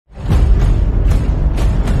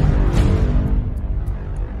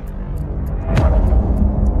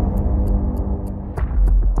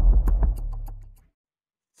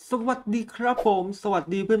วัสดีครับผมสวัส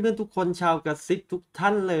ดีเพื่อนๆทุกคนชาวกระซิบทุกท่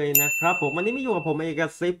านเลยนะครับผมวันนี้ไม่อยู่กับผมเอกกระ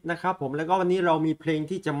ซิบนะครับผมแล้วก็วันนี้เรามีเพลง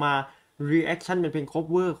ที่จะมา reaction เป็นเพลง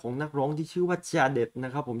cover ของนักร้องที่ชื่อว่าจาเด็ดน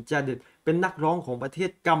ะครับผมจาเด็ดเป็นนักร้องของประเทศ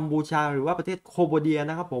กัมพูชาหรือว่าประเทศโคโบเดีย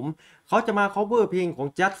นะครับผมเขาจะมา cover เพลงของ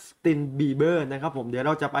จัสตินบีเบอร์นะครับผมเดี๋ยวเ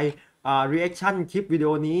ราจะไปreaction คลิปวิดีโ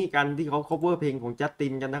อนี้กันที่เขา cover เพลงของจัสติ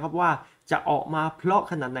นกันนะครับว่าจะออกมาเพราะ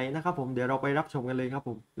ขนาดไหนนะครับผมเดี๋ยวเราไปรับชมกันเลยครับผ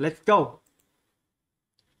ม let's go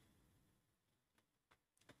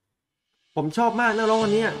ผมชอบมากนักร้องค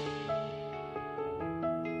นนี้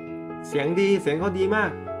เสียงดีเสียงเขาดีมา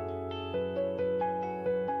ก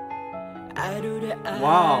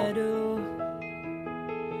ว้าว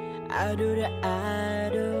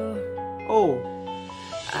โอ้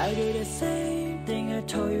I do the same thing I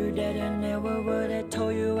told you that I never would I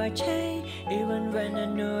told you I changed even when I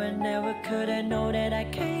knew I never could I know that I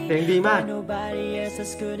can't เสียงดีมาก Nobody else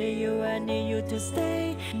as good as you I need you to stay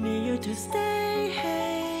need you to stay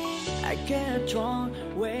I get drunk,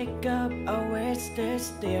 wake up, I wasted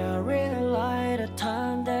still. I realize the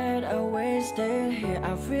time that I wasted here.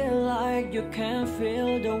 I feel like you can't feel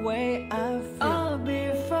the way I feel. I'll be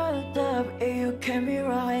fucked up if you can't be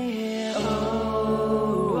right here. Oh,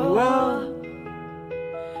 oh,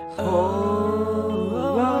 oh,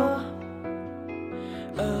 oh,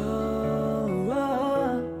 oh,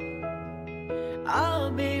 oh.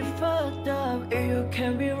 I'll be fucked up if you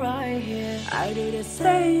can't be right here. I do the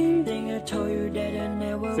same thing I told you that I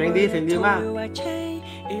never would. เสียงดีมาก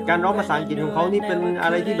การร้องภาษาอังกฤษของเขานี่เป็นอะ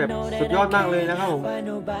ไรที่แบบสุดยอดมากเลยนะครับผม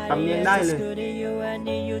สำเนียงได้เลย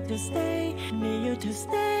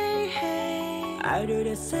I do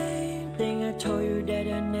the same thing I told you that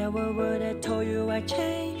I never would. I told you I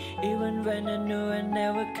changed even when I knew I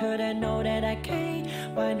never could. I know that I can't.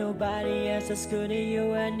 Why nobody else as good as you?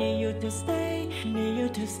 I need you to stay. Need you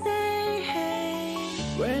to stay.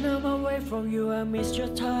 When I'm away from you, I miss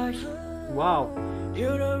your touch. Wow.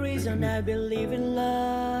 You're the reason I believe in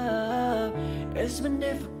love. It's been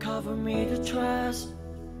difficult for me to trust,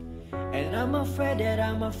 and I'm afraid that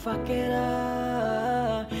I'ma fuck it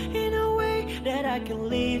up in a way that I can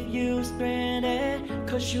leave you stranded.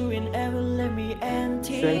 Cause you ain't ever let me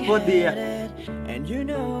empty-handed, and you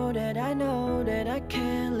know that I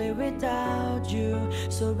can't live without you.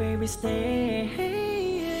 So baby, stay.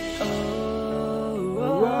 Oh,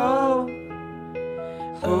 oh,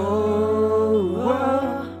 oh, oh,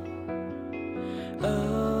 oh,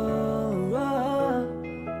 oh.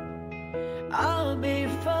 I'll be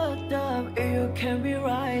fucked up if you can't be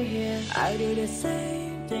right here. I do the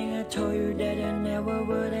same thing I told you that I never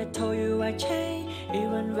would. I told you I changed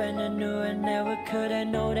even when I knew I never could. I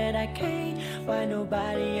know that I can't. Why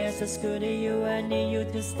nobody else as good as you? I need you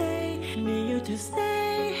to stay. Need you to stay.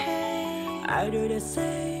 I do the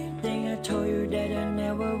same thing I told you that I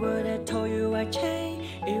never would. I told you I changed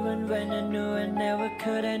even when I knew I never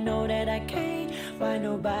could. I know that I can't. Why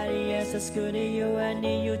nobody else as good as you? I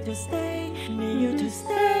need you to stay. Need you to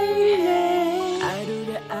stay. I do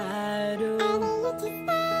the I do.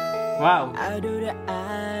 Wow. I do the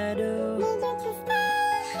I do.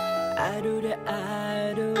 I do the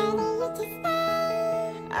I do.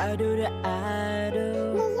 I do the I do.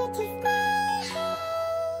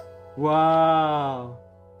ว้าว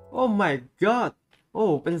โอ้ my god โอ้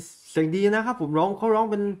เป็นเสียงดีนะครับผมเขาร้อง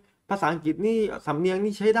เป็นภาษาอังกฤษนี่สำเนียง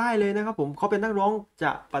นี่ใช้ได้เลยนะครับผมเขาเป็นนักร้องจ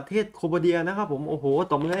ากประเทศโคโบเดียนะครับผมโอ้โห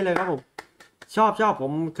ตบมือให้เลยครับผมชอบผ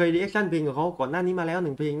มเคยรีแอคชั่นเพลงของเขาก่อนหน้านี้มาแล้ว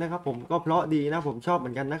1เพลงนะครับผมก็เพราะดีนะผมชอบเหมื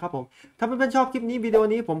อนกันนะครับผมถ้าเพื่อนๆชอบคลิปนี้วิดีโอ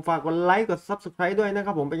นี้ผมฝากกดไลค์กด Subscribe ด้วยนะค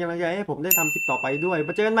รับผมเป็นกำลังใจให้ผมได้ทำคลิปต่อไปด้วยม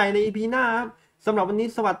าเจอกันใหม่ใน EP หน้าครับสำหรับวันนี้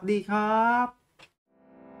สวัสดีครับ